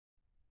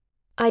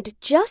I'd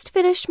just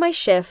finished my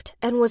shift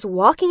and was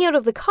walking out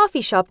of the coffee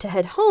shop to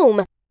head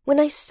home when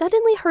I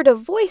suddenly heard a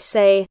voice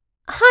say,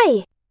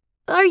 "Hi,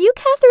 are you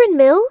Catherine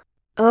Mill?"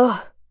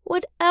 Ugh,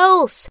 what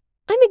else?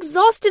 I'm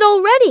exhausted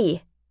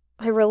already.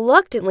 I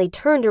reluctantly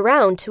turned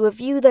around to a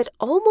view that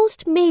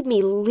almost made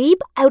me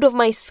leap out of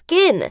my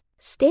skin.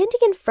 Standing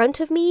in front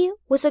of me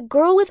was a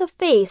girl with a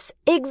face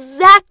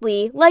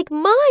exactly like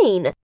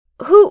mine.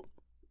 Who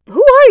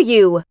are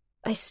you?"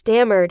 I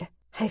stammered.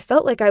 I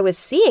felt like I was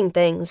seeing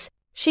things.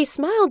 She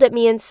smiled at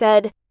me and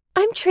said,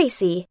 "I'm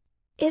Tracy.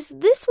 Is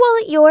this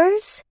wallet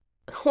yours?"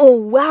 "Oh,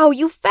 wow,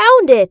 you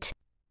found it!"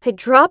 "I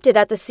dropped it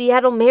at the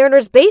Seattle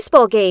Mariners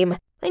baseball game.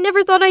 I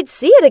never thought I'd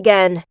see it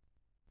again."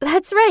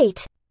 "That's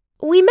right.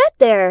 We met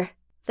there."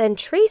 Then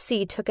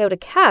Tracy took out a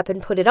cap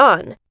and put it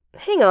on.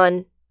 Hang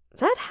on,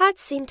 that hat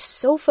seemed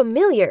so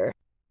familiar.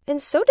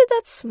 And so did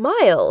that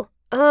smile.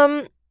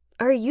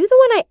 Are you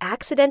the one I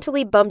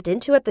accidentally bumped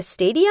into at the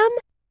stadium?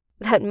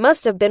 That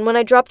must have been when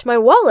I dropped my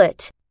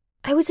wallet.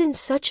 I was in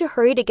such a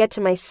hurry to get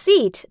to my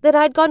seat that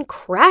I'd gone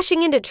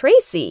crashing into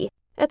Tracy.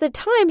 At the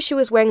time, she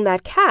was wearing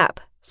that cap,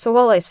 so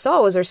all I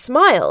saw was her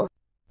smile.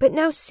 But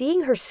now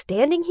seeing her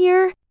standing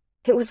here,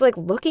 it was like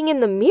looking in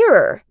the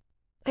mirror.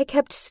 I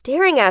kept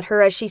staring at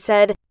her as she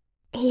said,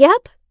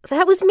 "Yep,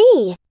 that was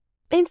me.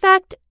 In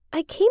fact,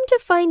 I came to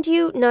find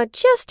you not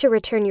just to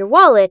return your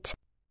wallet,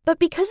 but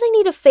because I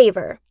need a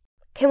favor.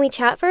 Can we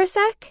chat for a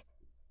sec?"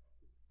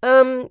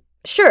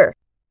 Sure.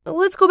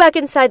 Let's go back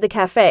inside the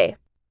cafe."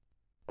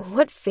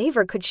 What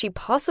favor could she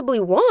possibly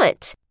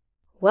want?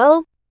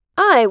 Well,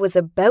 I was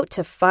about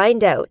to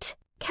find out.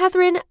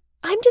 "Catherine,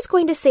 I'm just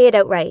going to say it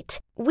outright.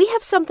 We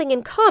have something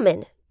in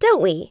common,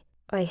 don't we?"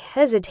 I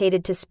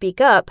hesitated to speak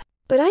up,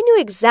 but I knew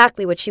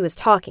exactly what she was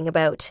talking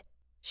about.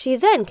 She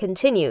then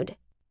continued,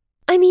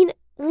 "I mean,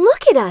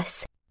 look at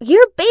us.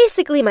 You're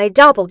basically my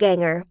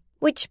doppelganger,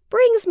 which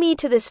brings me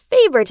to this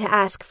favor to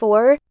ask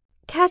for.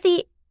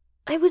 Kathy,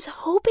 I was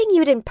hoping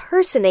you'd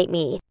impersonate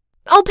me.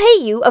 I'll pay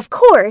you, of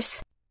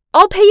course.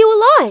 I'll pay you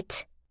a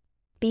lot."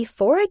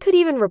 Before I could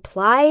even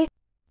reply,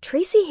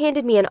 Tracy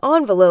handed me an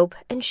envelope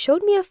and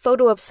showed me a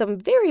photo of some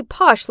very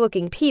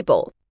posh-looking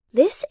people.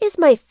 "This is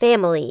my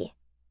family,"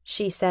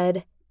 she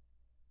said.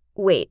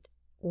 Wait,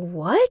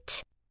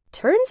 what?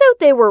 Turns out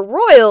they were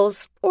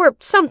royals, or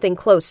something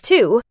close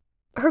to.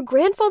 Her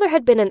grandfather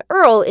had been an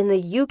earl in the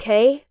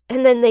UK,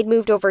 and then they'd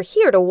moved over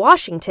here to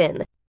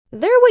Washington.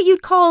 They're what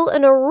you'd call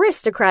an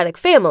aristocratic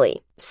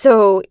family.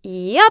 So,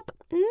 yep,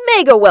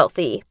 mega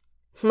wealthy.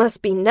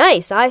 Must be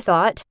nice, I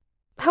thought.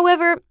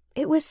 However,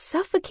 it was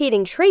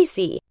suffocating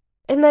Tracy,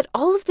 and that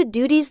all of the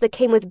duties that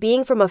came with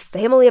being from a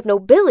family of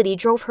nobility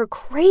drove her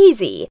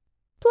crazy.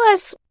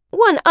 Plus,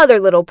 one other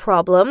little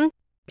problem.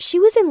 She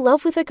was in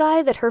love with a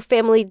guy that her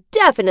family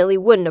definitely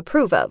wouldn't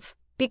approve of,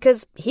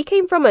 because he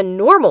came from a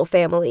normal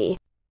family.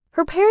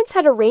 Her parents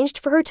had arranged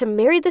for her to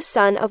marry the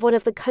son of one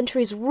of the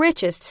country's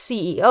richest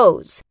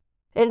CEOs.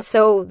 And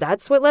so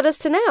that's what led us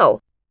to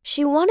now.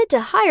 She wanted to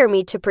hire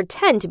me to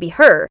pretend to be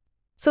her,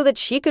 so that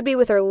she could be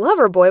with her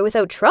lover boy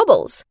without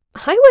troubles.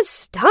 I was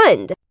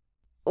stunned.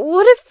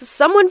 "What if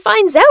someone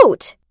finds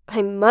out?"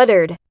 I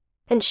muttered,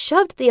 and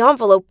shoved the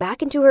envelope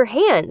back into her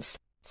hands,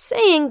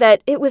 saying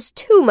that it was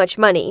too much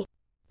money.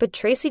 But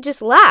Tracy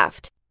just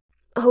laughed.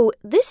 "Oh,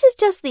 this is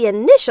just the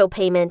initial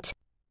payment.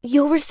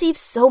 You'll receive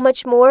so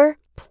much more.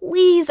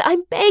 Please,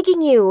 I'm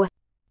begging you.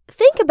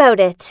 Think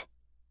about it."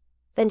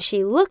 Then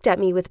she looked at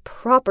me with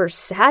proper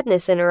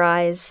sadness in her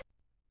eyes.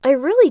 I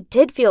really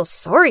did feel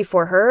sorry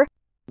for her,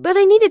 but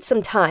I needed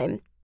some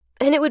time.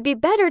 And it would be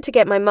better to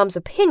get my mom's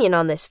opinion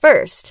on this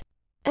first.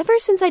 Ever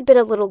since I'd been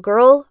a little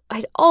girl,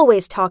 I'd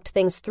always talked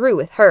things through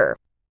with her.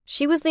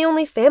 She was the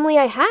only family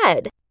I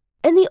had,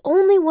 and the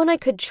only one I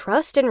could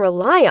trust and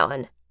rely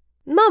on.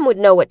 Mom would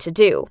know what to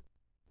do.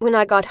 When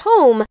I got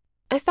home,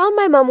 I found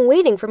my mom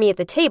waiting for me at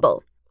the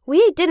table.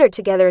 We ate dinner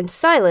together in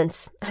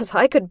silence, as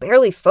I could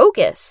barely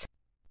focus.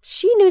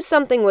 She knew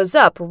something was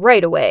up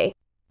right away.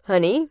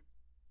 "Honey,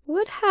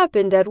 what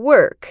happened at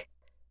work?"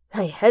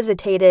 I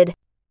hesitated,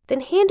 then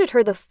handed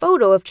her the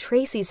photo of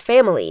Tracy's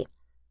family.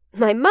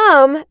 My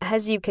mom,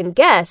 as you can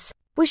guess,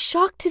 was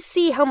shocked to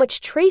see how much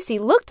Tracy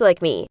looked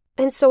like me,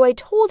 and so I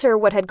told her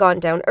what had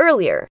gone down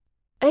earlier.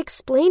 I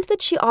explained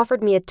that she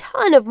offered me a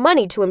ton of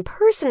money to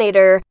impersonate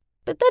her,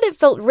 but that it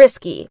felt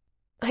risky.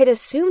 I'd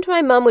assumed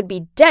my mom would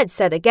be dead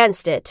set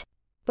against it,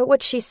 but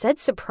what she said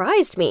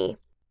surprised me.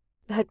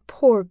 That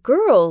poor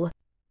girl.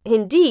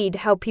 Indeed,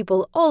 how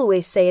people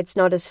always say it's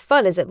not as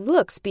fun as it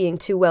looks being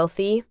too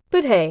wealthy.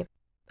 But hey,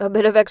 a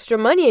bit of extra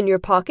money in your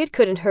pocket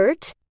couldn't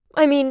hurt.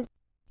 I mean,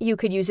 you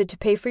could use it to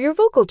pay for your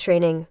vocal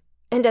training.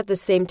 And at the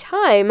same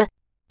time,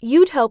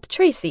 you'd help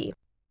Tracy,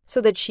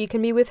 so that she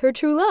can be with her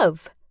true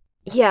love.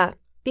 Yeah,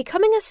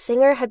 becoming a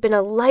singer had been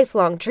a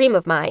lifelong dream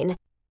of mine.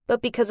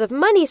 But because of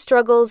money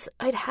struggles,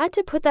 I'd had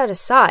to put that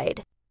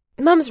aside.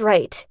 Mom's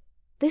right.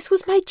 This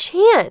was my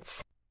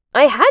chance.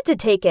 I had to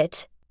take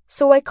it.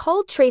 So I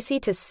called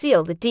Tracy to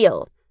seal the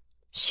deal.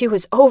 She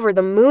was over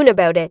the moon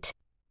about it,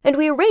 and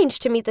we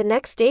arranged to meet the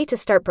next day to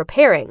start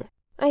preparing.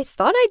 I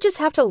thought I'd just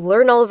have to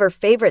learn all of her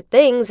favorite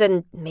things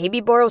and maybe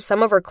borrow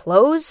some of her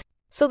clothes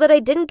so that I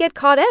didn't get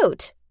caught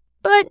out.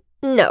 But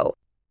no,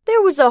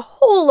 there was a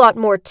whole lot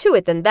more to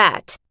it than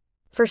that.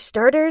 For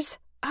starters,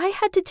 I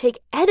had to take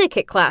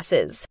etiquette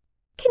classes.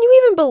 Can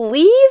you even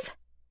believe?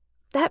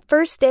 That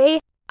first day,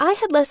 I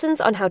had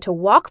lessons on how to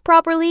walk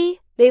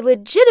properly. They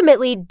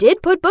legitimately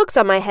did put books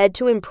on my head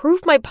to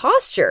improve my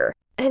posture.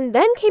 And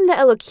then came the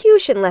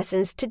elocution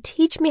lessons to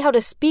teach me how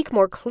to speak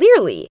more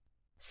clearly.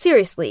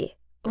 Seriously,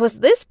 was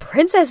this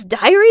Princess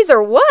Diaries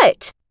or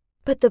what?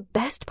 But the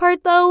best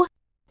part, though,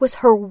 was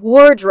her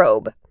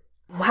wardrobe.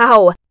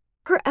 Wow,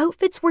 her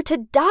outfits were to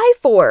die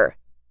for.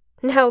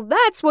 Now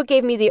that's what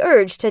gave me the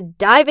urge to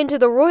dive into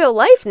the royal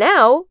life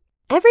now.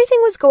 Everything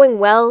was going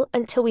well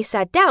until we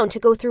sat down to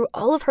go through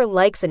all of her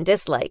likes and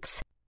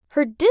dislikes.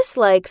 Her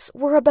dislikes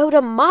were about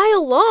a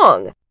mile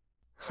long.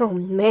 Oh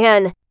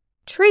man,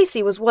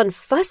 Tracy was one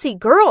fussy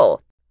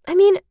girl. I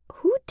mean,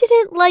 who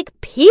didn't like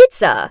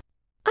pizza?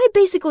 I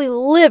basically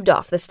lived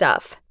off the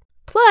stuff.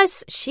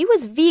 Plus, she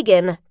was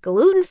vegan,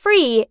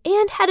 gluten-free,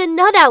 and had a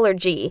nut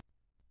allergy.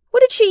 What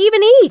did she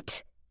even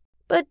eat?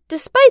 But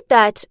despite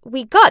that,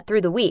 we got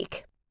through the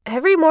week.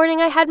 Every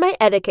morning I had my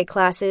etiquette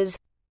classes,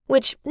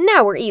 which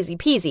now were easy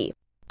peasy.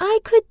 I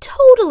could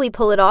totally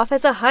pull it off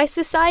as a high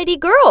society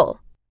girl.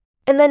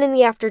 And then in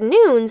the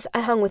afternoons, I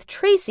hung with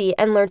Tracy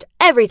and learned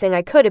everything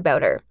I could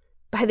about her.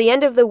 By the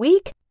end of the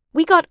week,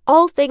 we got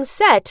all things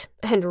set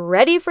and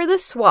ready for the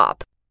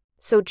swap.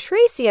 So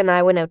Tracy and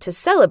I went out to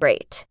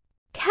celebrate.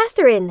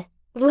 "Catherine,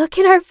 look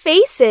at our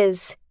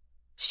faces,"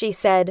 she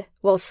said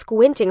while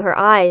squinting her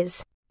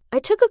eyes. I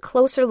took a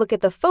closer look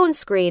at the phone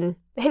screen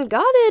and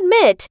gotta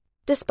admit,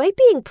 despite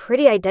being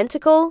pretty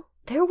identical,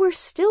 there were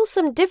still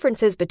some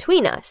differences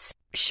between us.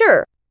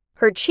 Sure,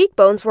 her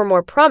cheekbones were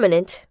more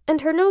prominent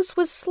and her nose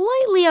was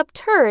slightly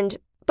upturned,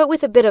 but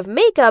with a bit of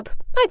makeup,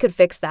 I could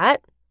fix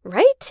that,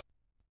 right?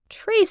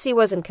 Tracy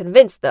wasn't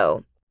convinced,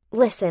 though.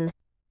 "Listen,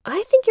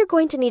 I think you're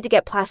going to need to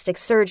get plastic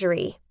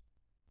surgery."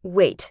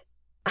 Wait,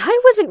 I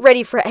wasn't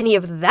ready for any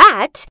of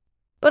that.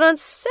 But on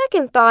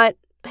second thought,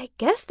 I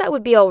guess that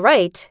would be all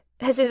right,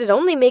 as it'd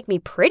only make me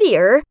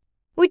prettier,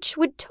 which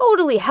would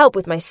totally help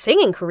with my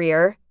singing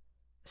career.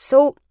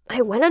 So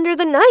I went under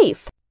the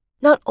knife.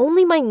 Not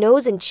only my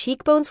nose and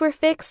cheekbones were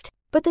fixed,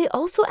 but they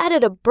also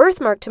added a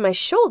birthmark to my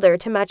shoulder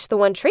to match the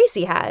one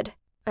Tracy had.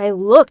 I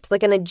looked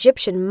like an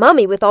Egyptian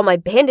mummy with all my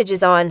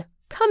bandages on,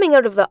 coming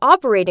out of the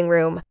operating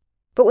room.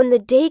 But when the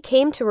day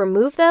came to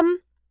remove them,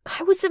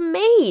 I was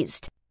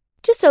amazed.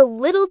 Just a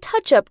little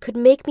touch-up could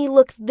make me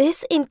look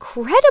this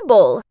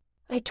incredible.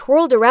 I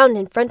twirled around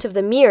in front of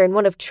the mirror in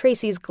one of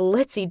Tracy's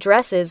glitzy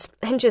dresses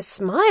and just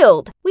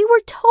smiled. We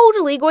were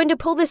totally going to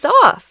pull this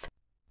off.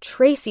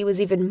 Tracy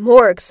was even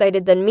more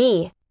excited than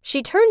me.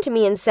 She turned to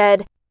me and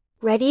said,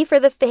 "Ready for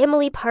the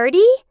family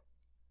party?"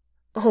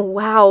 Oh,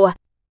 wow.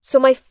 So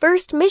my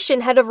first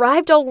mission had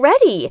arrived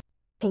already.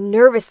 I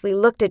nervously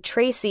looked at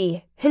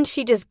Tracy, and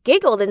she just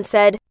giggled and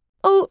said,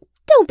 "Oh,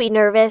 don't be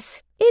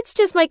nervous. It's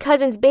just my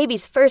cousin's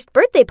baby's first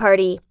birthday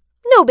party.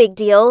 No big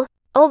deal.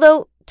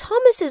 Although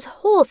Thomas's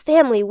whole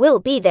family will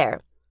be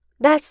there.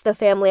 That's the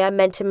family I'm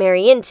meant to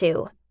marry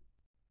into."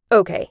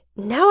 Okay,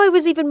 now I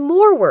was even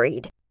more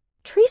worried.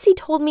 Tracy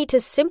told me to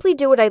simply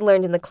do what I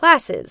learned in the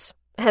classes.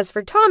 As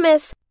for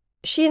Thomas,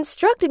 she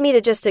instructed me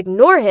to just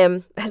ignore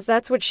him, as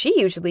that's what she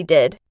usually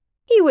did.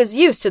 He was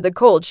used to the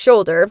cold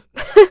shoulder.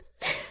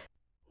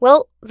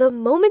 Well, the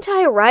moment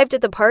I arrived at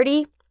the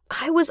party,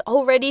 I was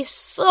already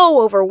so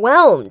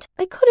overwhelmed.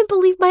 I couldn't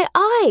believe my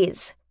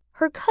eyes.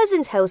 Her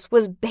cousin's house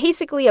was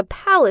basically a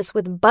palace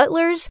with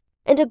butlers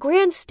and a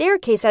grand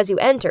staircase as you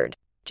entered,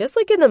 just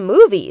like in the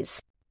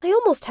movies. I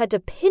almost had to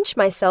pinch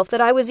myself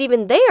that I was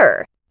even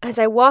there. As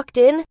I walked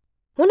in,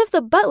 one of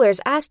the butlers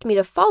asked me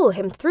to follow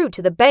him through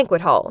to the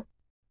banquet hall.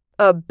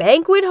 A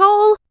banquet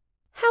hall?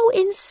 How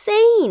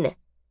insane!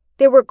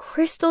 There were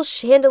crystal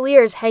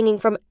chandeliers hanging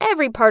from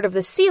every part of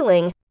the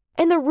ceiling,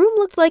 and the room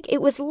looked like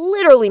it was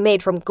literally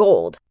made from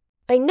gold.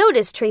 I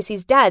noticed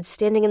Tracy's dad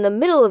standing in the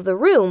middle of the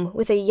room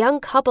with a young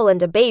couple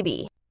and a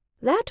baby.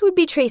 That would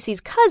be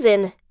Tracy's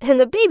cousin, and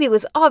the baby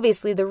was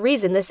obviously the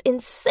reason this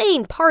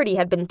insane party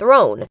had been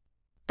thrown.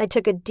 I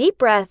took a deep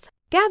breath,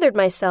 gathered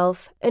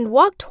myself, and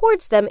walked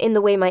towards them in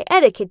the way my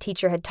etiquette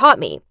teacher had taught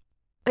me.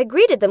 I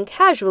greeted them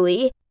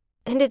casually,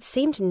 and it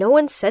seemed no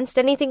one sensed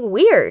anything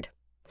weird.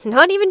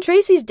 Not even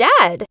Tracy's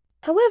dad.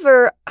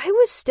 However, I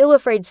was still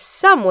afraid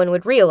someone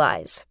would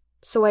realize.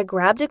 So I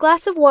grabbed a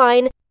glass of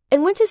wine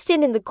and went to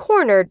stand in the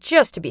corner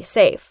just to be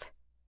safe.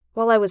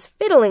 While I was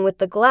fiddling with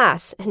the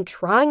glass and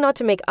trying not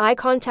to make eye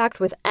contact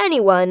with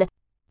anyone,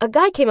 a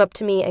guy came up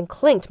to me and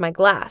clinked my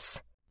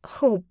glass.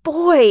 Oh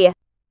boy!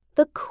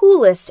 The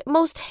coolest,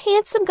 most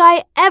handsome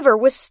guy ever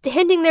was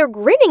standing there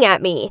grinning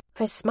at me.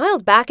 I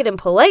smiled back at him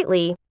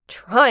politely,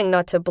 trying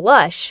not to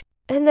blush,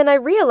 and then I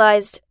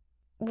realized,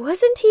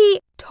 wasn't he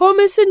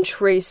Thomas and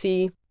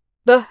Tracy,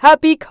 the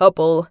happy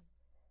couple?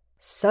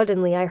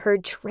 Suddenly, I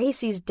heard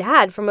Tracy's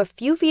dad from a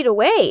few feet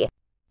away,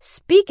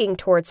 speaking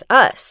towards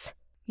us.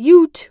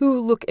 "You two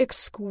look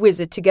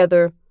exquisite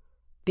together.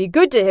 Be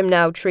good to him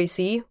now,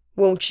 Tracy,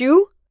 won't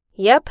you?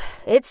 Yep,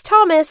 it's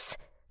Thomas,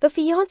 the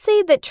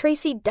fiancé that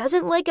Tracy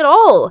doesn't like at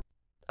all.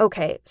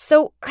 Okay,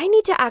 so I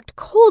need to act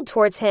cold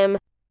towards him,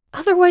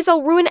 otherwise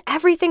I'll ruin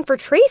everything for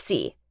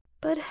Tracy.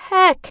 But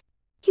heck,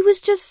 he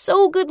was just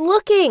so good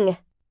looking.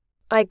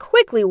 I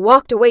quickly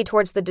walked away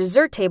towards the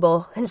dessert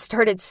table and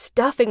started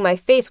stuffing my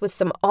face with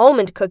some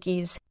almond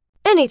cookies,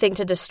 anything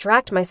to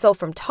distract myself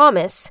from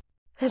Thomas.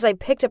 As I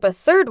picked up a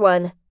third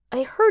one,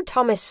 I heard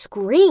Thomas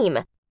scream,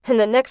 and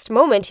the next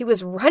moment he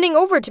was running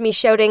over to me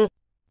shouting,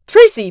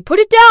 "Tracy, put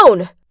it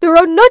down! There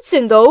are nuts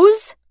in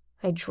those!"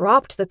 I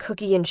dropped the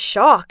cookie in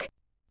shock.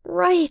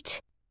 Right.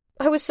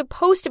 I was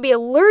supposed to be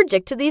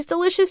allergic to these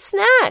delicious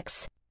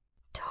snacks.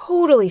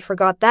 Totally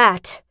forgot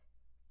that.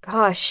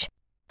 Gosh,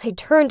 I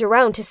turned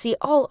around to see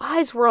all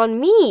eyes were on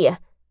me.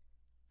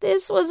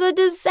 This was a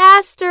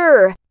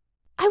disaster.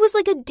 I was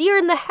like a deer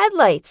in the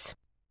headlights.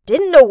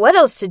 Didn't know what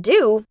else to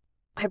do.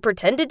 I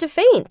pretended to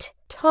faint.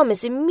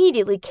 Thomas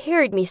immediately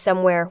carried me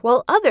somewhere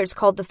while others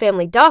called the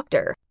family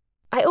doctor.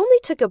 I only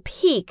took a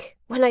peek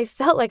when I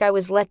felt like I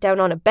was let down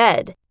on a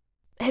bed.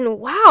 And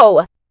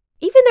wow,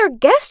 even their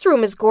guest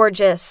room is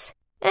gorgeous.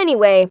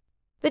 Anyway,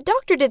 the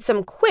doctor did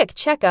some quick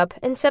checkup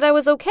and said I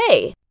was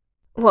okay.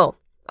 Well,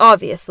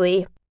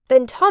 obviously.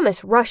 Then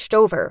Thomas rushed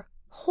over,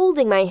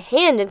 holding my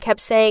hand and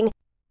kept saying,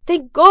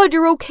 "Thank God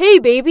you're okay,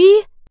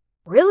 baby."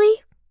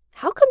 Really?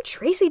 How come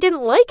Tracy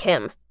didn't like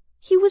him?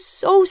 He was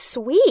so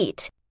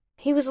sweet.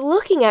 He was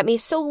looking at me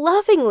so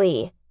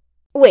lovingly.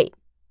 Wait,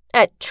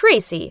 at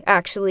Tracy,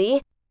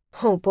 actually.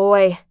 Oh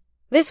boy,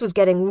 this was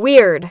getting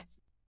weird.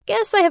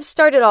 Guess I have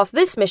started off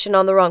this mission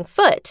on the wrong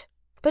foot.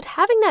 But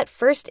having that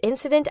first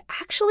incident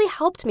actually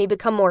helped me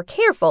become more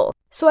careful,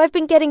 so I've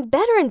been getting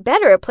better and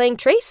better at playing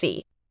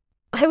Tracy.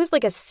 I was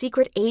like a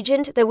secret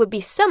agent that would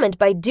be summoned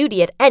by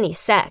duty at any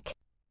sec.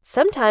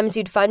 Sometimes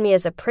you'd find me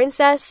as a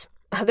princess,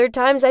 other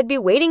times I'd be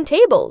waiting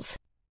tables.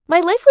 My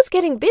life was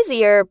getting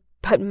busier,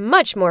 but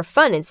much more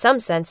fun in some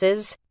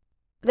senses.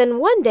 Then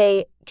one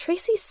day,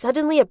 Tracy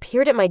suddenly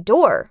appeared at my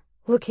door,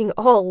 looking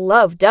all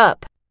loved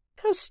up.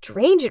 How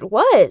strange it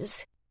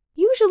was.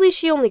 Usually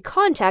she only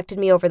contacted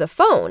me over the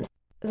phone.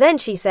 Then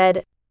she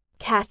said,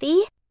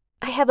 "Kathy,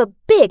 I have a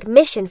big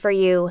mission for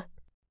you."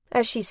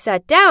 As she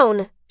sat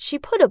down, she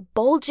put a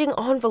bulging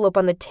envelope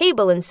on the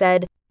table and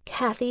said,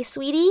 "Kathy,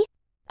 sweetie,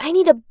 I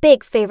need a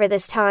big favor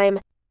this time.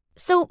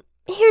 So,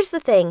 here's the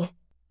thing.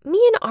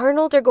 Me and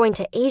Arnold are going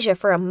to Asia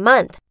for a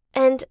month,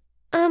 and,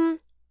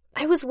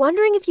 I was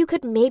wondering if you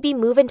could maybe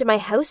move into my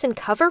house and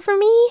cover for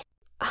me?"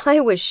 I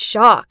was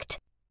shocked.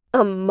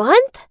 A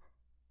month?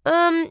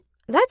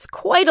 That's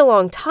quite a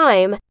long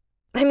time.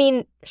 I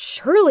mean,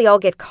 surely I'll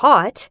get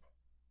caught.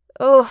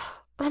 Oh,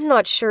 I'm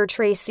not sure,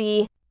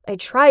 Tracy. I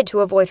tried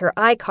to avoid her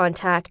eye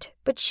contact,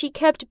 but she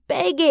kept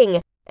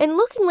begging and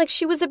looking like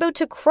she was about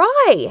to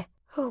cry.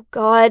 Oh,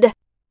 God.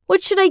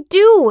 What should I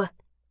do?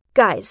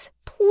 Guys,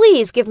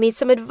 please give me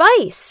some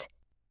advice.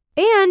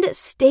 And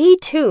stay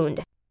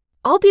tuned.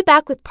 I'll be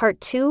back with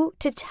part 2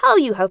 to tell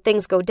you how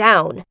things go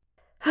down.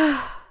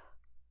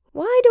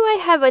 Why do I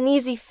have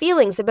uneasy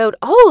feelings about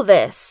all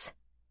this?